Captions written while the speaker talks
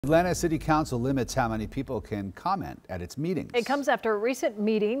Atlanta City Council limits how many people can comment at its meetings. It comes after a recent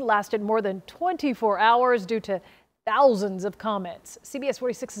meeting lasted more than 24 hours due to thousands of comments. CBS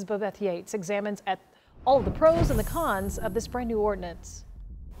 46's Bobeth Yates examines all of the pros and the cons of this brand new ordinance.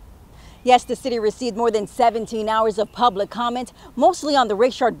 Yes, the city received more than 17 hours of public comment, mostly on the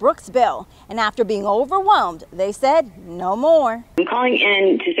Rayshard Brooks bill. And after being overwhelmed, they said no more. I'm calling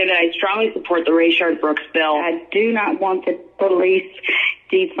in to say that I strongly support the Rayshard Brooks bill. I do not want the police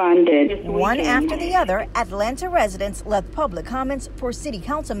defunded. One after the other, Atlanta residents left public comments for city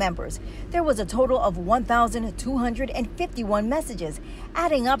council members. There was a total of 1,251 messages,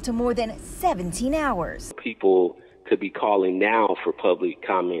 adding up to more than 17 hours. People could be calling now for public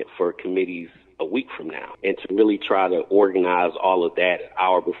comment for committees a week from now. And to really try to organize all of that an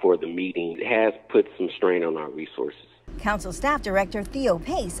hour before the meeting has put some strain on our resources. Council Staff Director Theo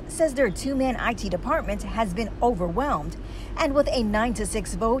Pace says their two-man IT department has been overwhelmed. And with a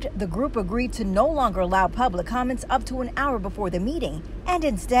 9-6 vote, the group agreed to no longer allow public comments up to an hour before the meeting, and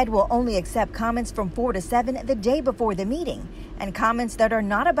instead will only accept comments from 4 to 7 the day before the meeting. And comments that are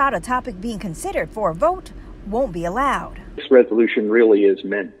not about a topic being considered for a vote won't be allowed. This resolution really is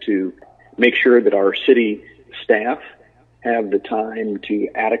meant to make sure that our city staff have the time to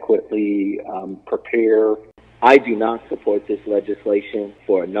adequately prepare. I do not support this legislation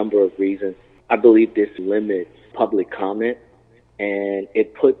for a number of reasons. I believe this limits public comment and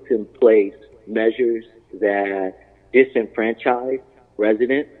it puts in place measures that disenfranchise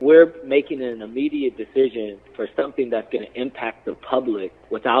residents. We're making an immediate decision for something that's going to impact the public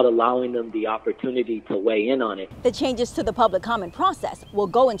without allowing them the opportunity to weigh in on it. The changes to the public comment process will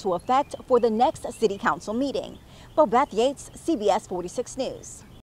go into effect for the next city council meeting. Bobeth Yates, CBS 46 News.